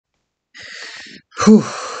Whew.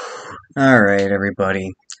 All right,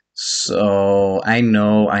 everybody. So I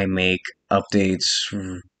know I make updates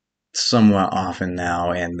somewhat often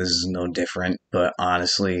now, and this is no different. But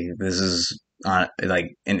honestly, this is like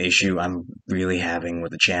an issue I'm really having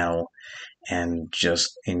with the channel and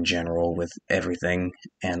just in general with everything.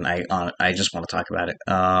 And I just want to talk about it.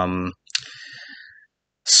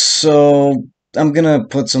 So I'm gonna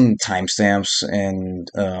put some timestamps and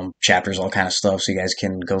chapters, all kind of stuff, so you guys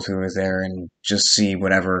can go through it there and just see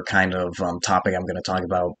whatever kind of topic I'm gonna talk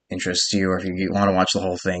about interests you, or if you want to watch the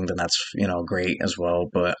whole thing, then that's great as well.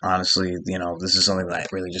 But honestly, this is something that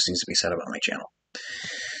really just needs to be said about my channel.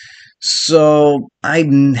 So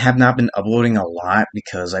have not been uploading a lot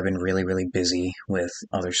because I've been really, really busy with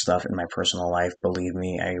other stuff in my personal life. Believe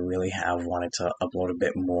me, I really have wanted to upload a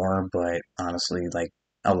bit more, but honestly, like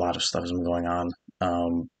a lot of stuff has been going on.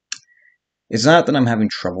 Um, it's not that I'm having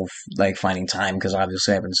trouble like finding time because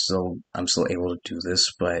obviously I'm still able to do this,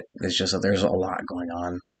 but it's just that there's a lot going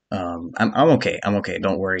on. I'm okay. I'm okay.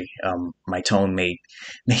 Don't worry. My tone may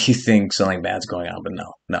make you think something bad's going on, but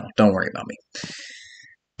no, don't worry about me.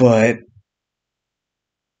 But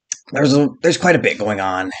there's quite a bit going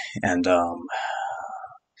on, and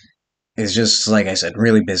it's just like I said,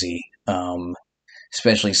 really busy.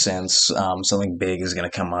 Especially since something big is going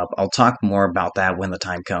to come up. I'll talk more about that when the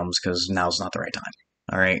time comes because now's not the right time.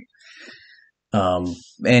 All right. Um,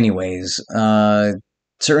 anyways,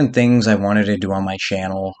 certain things I wanted to do on my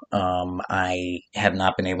channel, I have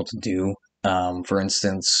not been able to do. For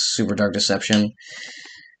instance, Super Dark Deception.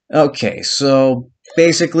 Okay, so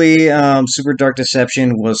basically, Super Dark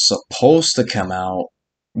Deception was supposed to come out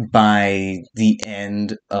by the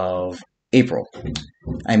end of April.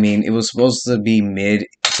 I mean, it was supposed to be mid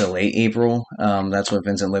to late April. That's what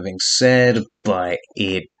Vincent Living said, but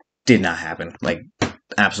it did not happen. Like,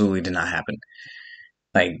 absolutely did not happen.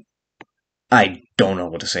 Like, I don't know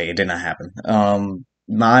what to say. It did not happen.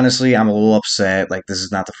 Honestly, I'm a little upset. Like, this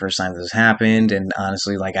is not the first time this has happened, and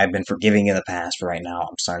honestly, like, I've been forgiving in the past, but right now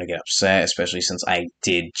I'm starting to get upset, especially since I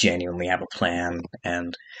did genuinely have a plan,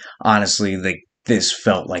 and honestly, like, this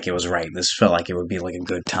felt like it was right. This felt like it would be like a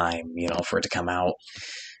good time, for it to come out,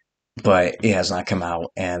 but it has not come out,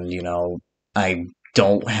 and I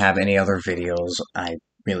don't have any other videos I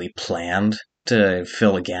really planned to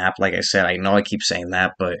fill a gap. Like I said, I know I keep saying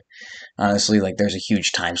that, but honestly, like there's a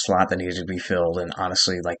huge time slot that needed to be filled, and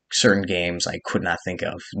honestly, like certain games I could not think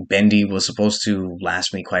of. Bendy was supposed to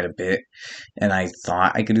last me quite a bit, and I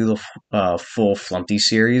thought I could do the full Flumpty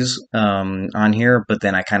series on here, but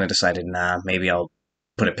then I kind of decided, nah, maybe I'll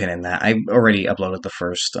put a pin in that. I already uploaded the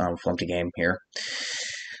first Flumpty game here.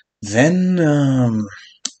 Then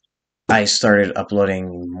I started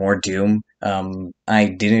uploading more Doom.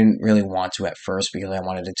 I didn't really want to at first because I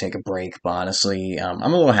wanted to take a break, but honestly, I'm a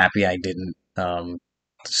little happy I didn't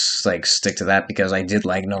like stick to that because I did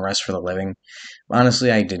like No Rest for the Living.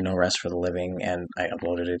 Honestly, I did No Rest for the Living, and I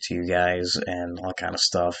uploaded it to you guys and all kind of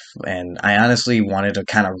stuff. And I honestly wanted to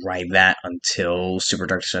kind of write that until Super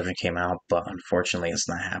Dark Deception came out, but unfortunately, it's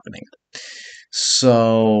not happening.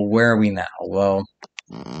 So where are we now? Well,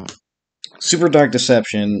 Super Dark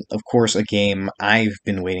Deception, of course, a game I've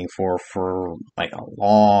been waiting for like a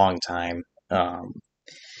long time,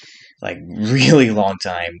 like really long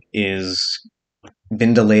time, is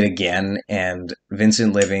been delayed again, and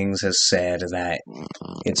Vincent Livings has said that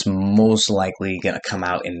it's most likely gonna come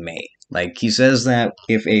out in May. Like he says that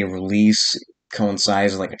if a release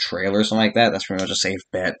coincides with like a trailer or something like that, that's pretty much a safe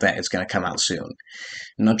bet that it's gonna come out soon.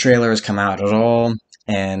 No trailer has come out at all,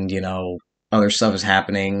 and other stuff is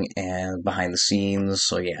happening and behind the scenes.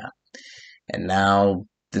 So yeah, and now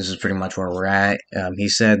this is pretty much where we're at. He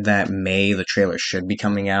said that May the trailer should be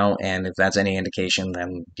coming out, and if that's any indication,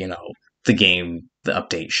 then the game, the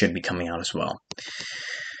update should be coming out as well.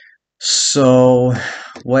 So,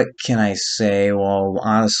 what can I say? Well,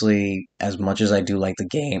 honestly, as much as I do like the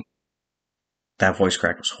game, that voice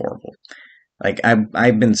crack was horrible. Like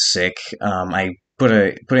I've been sick. I put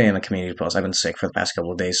it in a community post. I've been sick for the past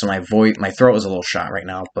couple of days, so my throat is a little shot right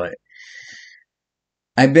now. But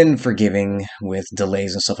I've been forgiving with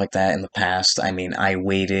delays and stuff like that in the past. I mean, I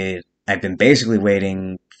waited. I've been basically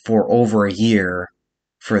waiting for over a year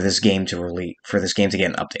for this game to release, for this game to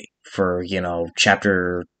get an update, for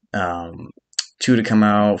chapter two to come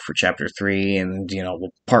out, for chapter three, and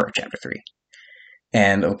part of chapter three.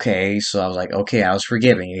 And okay, so I was like, okay, I was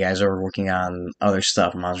forgiving. You guys are working on other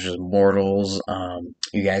stuff, Monsters Immortals.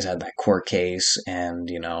 You guys had that court case, and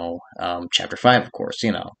chapter five, of course.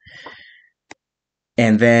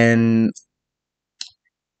 And then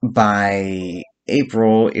by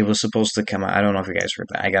April, it was supposed to come out. I don't know if you guys heard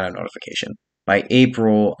that. I got a notification. by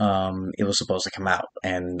April, it was supposed to come out.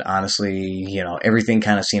 And honestly, everything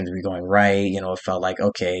kind of seemed to be going right. It felt like,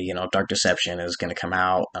 okay, Dark Deception is going to come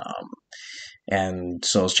out. And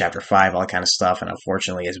so is Chapter 5, all that kind of stuff. And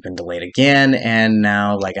unfortunately, it's been delayed again. And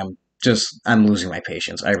now, like, I'm losing my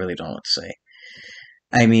patience. I really don't know what to say.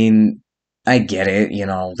 I mean, I get it,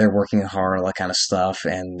 they're working hard, all that kind of stuff.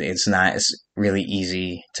 And it's really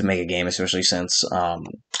easy to make a game, especially since,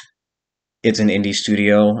 it's an indie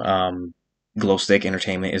studio. Glowstick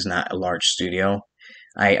Entertainment is not a large studio.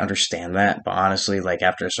 I understand that, but honestly, like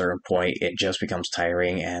after a certain point, it just becomes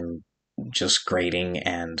tiring and just grating,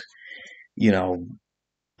 and you know,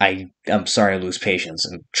 I'm sorry to lose patience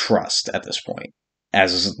and trust at this point,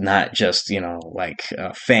 as not just like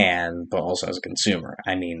a fan, but also as a consumer.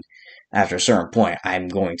 I mean, after a certain point, I'm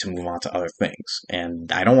going to move on to other things,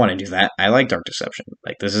 and I don't want to do that. I like Dark Deception.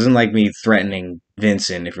 Like this isn't like me threatening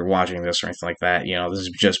Vincent if you're watching this or anything like that. This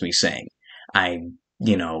is just me saying I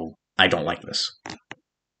I don't like this.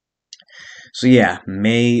 So yeah,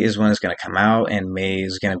 May is when it's gonna come out, and May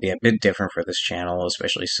is gonna be a bit different for this channel,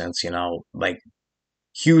 especially since like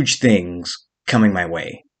huge things coming my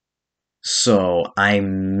way. So I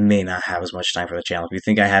may not have as much time for the channel. If you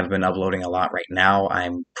think I have been uploading a lot right now,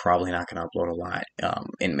 I'm probably not going to upload a lot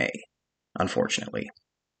in May, unfortunately.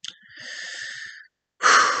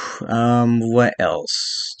 What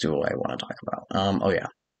else do I want to talk about? Oh yeah.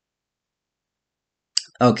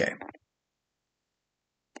 Okay.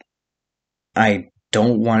 I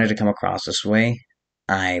don't want it to come across this way.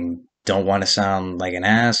 I don't want to sound like an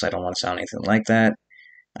ass. I don't want to sound anything like that.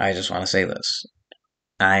 I just want to say this.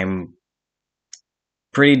 I'm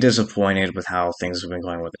pretty disappointed with how things have been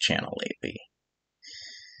going with the channel lately.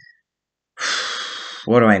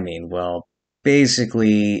 What do I mean? Well,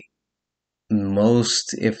 basically,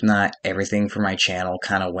 most, if not everything, for my channel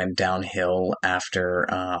kind of went downhill after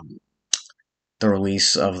the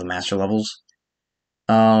release of the master levels.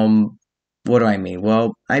 Um, what do I mean?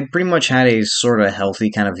 Well, I pretty much had a sort of healthy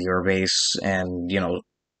kind of viewer base and,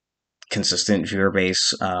 consistent viewer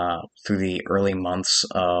base through the early months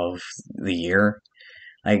of the year.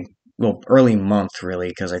 Well, early month really,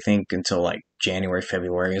 because I think until like January,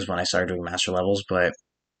 February is when I started doing master levels, but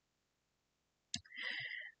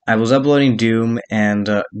I was uploading Doom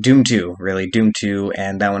and Doom 2, really, Doom 2,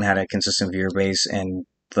 and that one had a consistent viewer base, and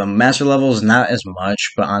the master levels, not as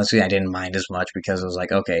much, but honestly, I didn't mind as much because it was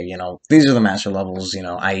like, okay, these are the master levels,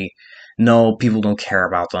 I know people don't care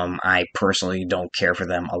about them. I personally don't care for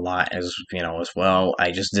them a lot as well.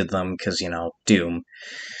 I just did them because, Doom.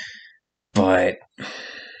 But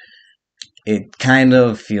it kind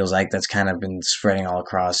of feels like that's kind of been spreading all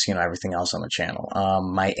across, everything else on the channel.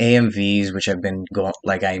 My AMVs, which I've been going,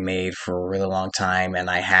 like I made for a really long time, and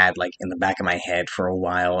I had like in the back of my head for a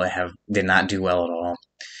while, did not do well at all.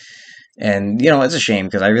 And it's a shame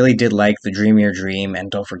because I really did like the Dream Your Dream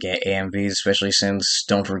and Don't Forget AMVs, especially since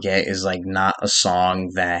Don't Forget is like not a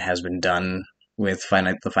song that has been done with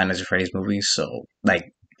the Five Nights at Freddy's movies. So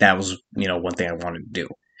like that was one thing I wanted to do.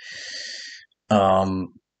 Um,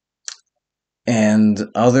 and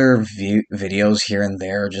other videos here and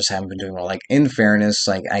there just haven't been doing well. Like in fairness,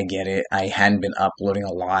 like I get it, I hadn't been uploading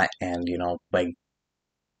a lot, and like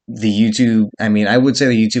the YouTube. I mean, I would say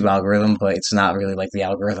the YouTube algorithm, but it's not really like the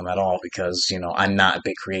algorithm at all because I'm not a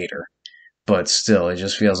big creator. But still, it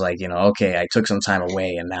just feels like okay, I took some time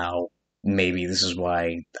away, and now maybe this is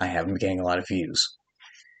why I haven't been getting a lot of views.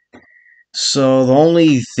 So the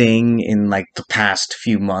only thing in like the past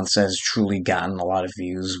few months that has truly gotten a lot of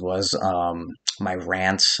views was my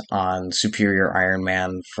rant on Superior Iron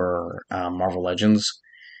Man for Marvel Legends.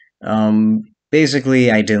 Basically,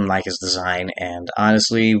 I didn't like his design, and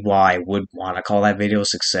honestly, while I would want to call that video a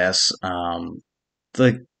success,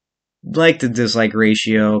 the like to dislike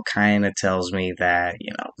ratio kind of tells me that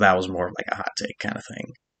that was more of like a hot take kind of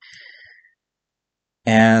thing.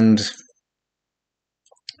 And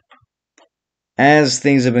as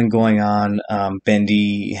things have been going on,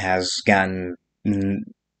 Bendy has gotten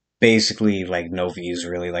basically like no views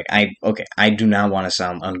really. Like I do not want to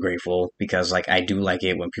sound ungrateful because like I do like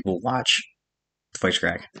it when people voice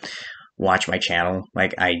crack watch my channel.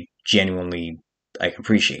 Like I genuinely like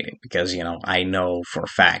appreciate it because I know for a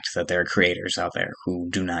fact that there are creators out there who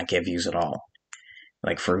do not get views at all,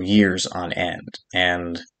 like for years on end.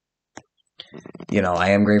 And I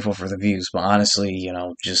am grateful for the views, but honestly,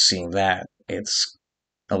 just seeing that, it's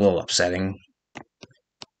a little upsetting.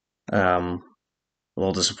 Um, a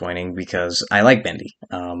little disappointing because I like Bendy.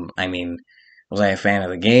 I mean, was I a fan of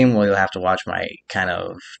the game? Well, you'll have to watch my kind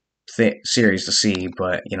of series to see,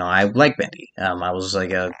 but you know, I like Bendy. I was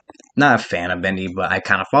like a not a fan of Bendy, but I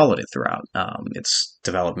kind of followed it throughout its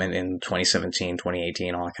development in 2017,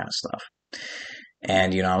 2018, all that kind of stuff.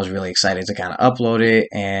 And you know, I was really excited to kind of upload it,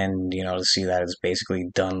 and you know, to see that it's basically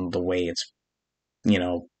done the way it's you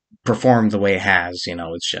know performed the way it has. You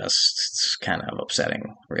know, it's kind of upsetting,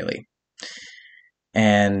 really.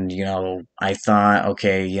 And you know, I thought,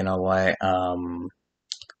 okay, you know what?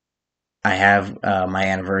 I have my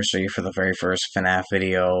anniversary for the very first FNAF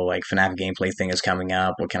video, like FNAF gameplay thing is coming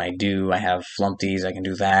up. What can I do? I have Flumpties, I can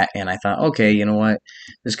do that. And I thought, okay, you know what?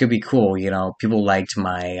 This could be cool. You know, people liked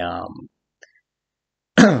my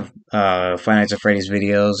Five Nights at Freddy's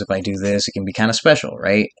videos. If I do this, it can be kind of special,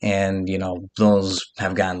 right? And, you know, those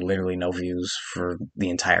have gotten literally no views for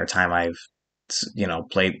the entire time you know,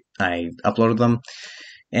 I uploaded them.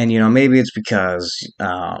 And, you know, maybe it's because,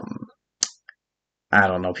 I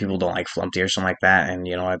don't know, people don't like Flumpty or something like that, and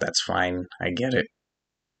you know what, that's fine. I get it.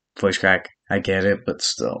 Voice crack, I get it, but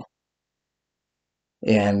still.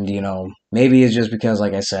 And, you know, maybe it's just because,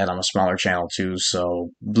 like I said, I'm a smaller channel too, so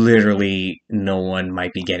literally no one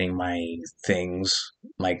might be getting my things,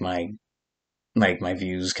 like my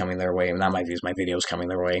views coming their way. Not my views, my videos coming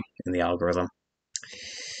their way in the algorithm.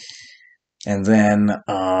 And then,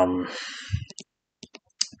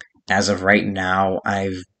 as of right now,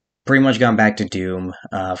 I've pretty much gone back to Doom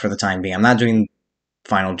for the time being. I'm not doing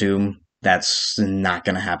Final Doom. That's not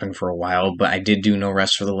going to happen for a while, but I did do No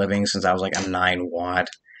Rest for the Living since I was like a 9 WOD,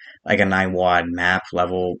 like a 9 WOD map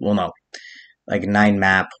level. Well, no, like 9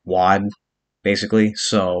 map WOD, basically.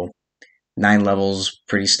 So 9 levels,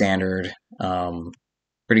 pretty standard,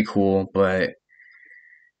 pretty cool, but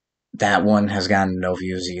that one has gotten no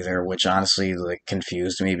views either, which honestly like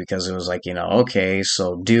confused me because it was like, you know, okay,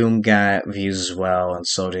 so Doom got views as well, and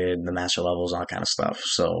so did the Master Levels, all that kind of stuff.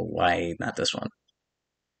 So why not this one?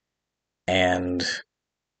 And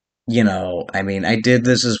you know, I mean, I did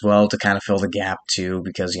this as well to kind of fill the gap too,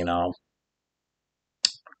 because you know,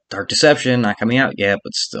 Dark Deception not coming out yet,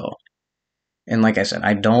 but still. And like I said,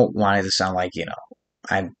 I don't want it to sound like you know,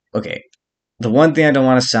 I'm okay. The one thing I don't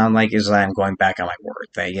want to sound like is that I'm going back on my word.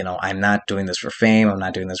 That you know, I'm not doing this for fame. I'm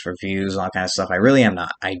not doing this for views, all that kind of stuff. I really am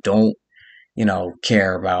not. I don't, you know,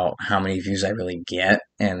 care about how many views I really get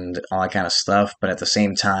and all that kind of stuff. But at the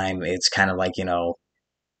same time, it's kind of like you know,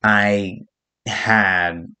 I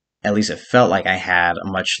had, at least it felt like I had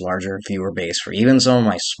a much larger viewer base for even some of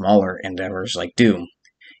my smaller endeavors like Doom.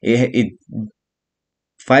 It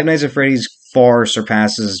Five Nights at Freddy's far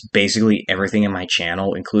surpasses basically everything in my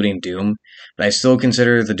channel, including Doom. But I still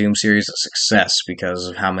consider the Doom series a success because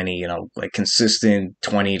of how many, you know, like consistent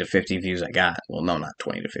 20 to 50 views I got. Well, no, not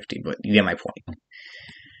 20 to 50, but you get my point.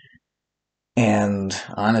 And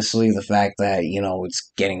honestly, the fact that, you know,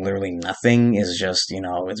 it's getting literally nothing is just, you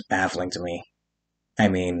know, it's baffling to me. I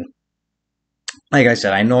mean, like I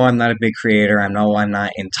said, I know I'm not a big creator. I know I'm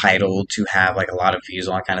not entitled to have like a lot of views,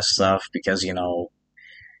 all that kind of stuff, because you know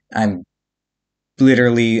I'm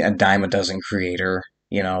literally a dime a dozen creator.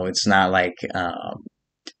 You know, it's not like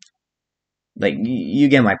you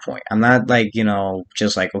get my point. I'm not like you know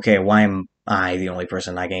just like okay, why am I the only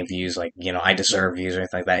person not getting views? Like you know, I deserve views or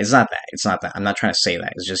anything like that. It's not that. It's not that. I'm not trying to say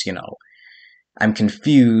that. It's just you know I'm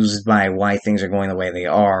confused by why things are going the way they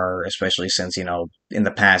are, especially since, you know, in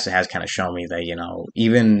the past it has kind of shown me that, you know,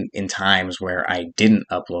 even in times where I didn't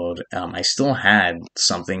upload, I still had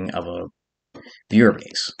something of a viewer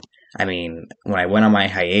base. I mean, when I went on my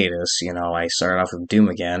hiatus, you know, I started off with Doom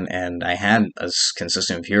again, and I had a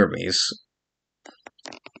consistent viewer base.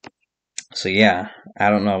 So yeah, I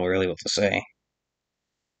don't know really what to say.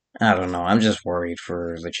 I don't know. I'm just worried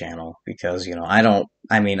for the channel because, you know,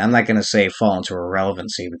 I mean, I'm not going to say fall into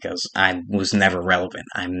irrelevancy because I was never relevant.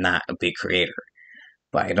 I'm not a big creator.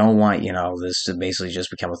 But I don't want, you know, this to basically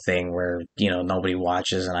just become a thing where, you know, nobody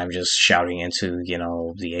watches and I'm just shouting into, you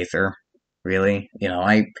know, the aether. Really. You know,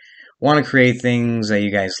 I want to create things that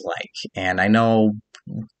you guys like. And I know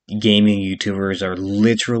gaming YouTubers are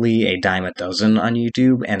literally a dime a dozen on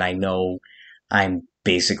YouTube, and I know I'm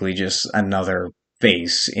basically just another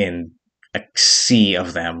face in a sea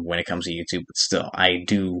of them when it comes to YouTube, but still, I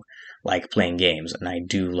do like playing games and I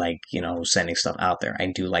do like, you know, sending stuff out there.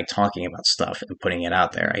 I do like talking about stuff and putting it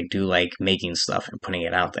out there. I do like making stuff and putting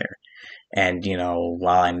it out there. And, you know,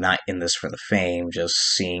 while I'm not in this for the fame, just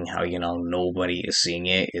seeing how, you know, nobody is seeing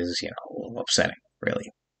it is, you know, upsetting,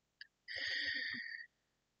 really.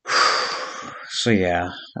 So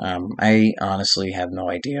yeah, I honestly have no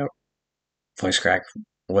idea, voice crack,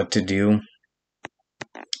 what to do.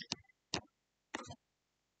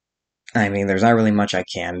 I mean, there's not really much I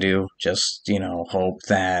can do. Just you know, hope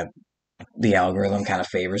that the algorithm kind of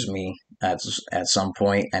favors me at some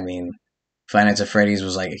point. I mean, Five Nights at Freddy's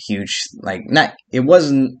was like a huge, like, not, it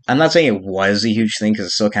wasn't, I'm not saying it was a huge thing because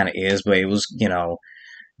it still kind of is, but it was,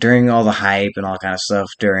 during all the hype and all kind of stuff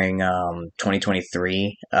during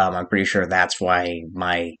 2023. I'm pretty sure that's why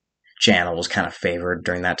my channel was kind of favored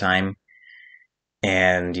during that time.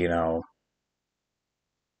 And,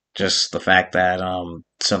 just the fact that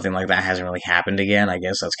something like that hasn't really happened again, I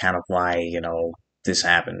guess that's kind of why, this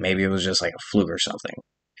happened. Maybe it was just like a fluke or something.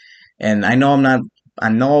 And I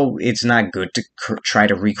know it's not good to try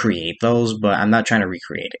to recreate those, but I'm not trying to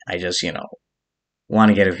recreate it. I just, want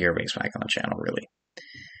to get a viewer base back on the channel, really.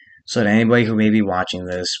 So to anybody who may be watching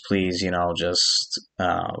this, please, just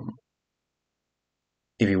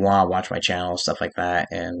if you want to watch my channel, stuff like that,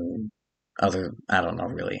 and other, I don't know,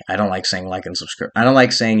 really. I don't like saying like and subscribe. I don't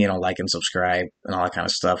like saying, like and subscribe and all that kind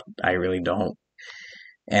of stuff. I really don't.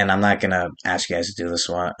 And I'm not gonna ask you guys to do this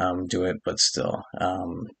one, do it, but still,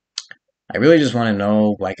 I really just want to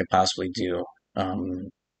know what I could possibly do,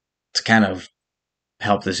 to kind of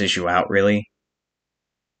help this issue out, really,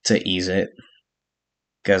 to ease it,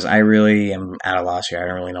 because I really am at a loss here. I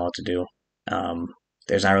don't really know what to do. Um,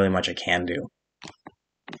 there's not really much I can do.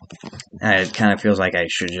 And it kind of feels like I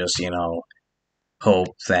should just, hope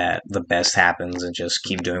that the best happens and just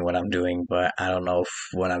keep doing what I'm doing, but I don't know if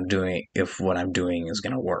what I'm doing is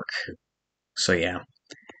gonna work. So yeah.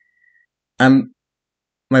 I'm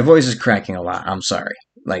my voice is cracking a lot. I'm sorry.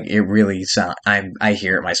 Like it really I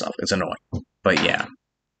hear it myself. It's annoying. But yeah.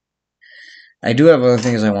 I do have other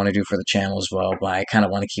things I want to do for the channel as well, but I kind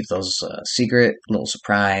of want to keep those secret, little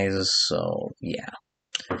surprise. So yeah.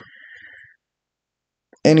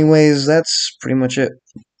 Anyways, that's pretty much it.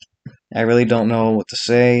 I really don't know what to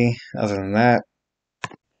say other than that.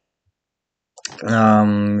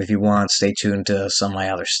 If you want, stay tuned to some of my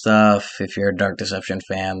other stuff. If you're a Dark Deception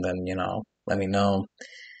fan, then, let me know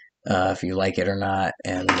if you like it or not.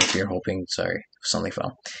 And if you're hoping, sorry, something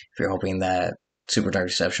fell. If you're hoping that Super Dark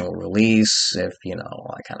Deception will release, if,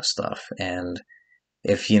 all that kind of stuff. And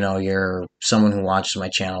if, you're someone who watches my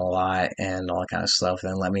channel a lot and all that kind of stuff,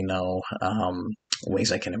 then let me know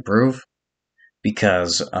ways I can improve.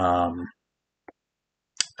 Because I'm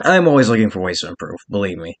always looking for ways to improve,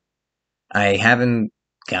 believe me. I haven't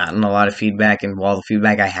gotten a lot of feedback, and while the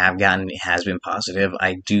feedback I have gotten has been positive,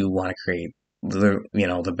 I do want to create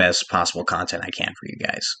the best possible content I can for you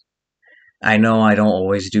guys. I know I don't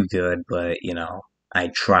always do good, but I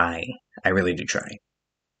try. I really do try.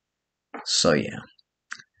 So yeah.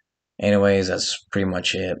 Anyways, that's pretty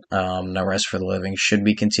much it. No Rest for the Living should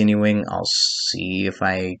be continuing. I'll see if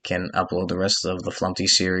I can upload the rest of the Flumpty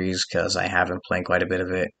series because I have been playing quite a bit of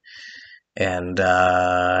it. And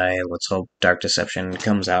let's hope Dark Deception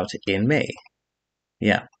comes out in May.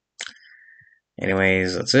 Yeah.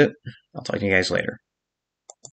 Anyways, that's it. I'll talk to you guys later.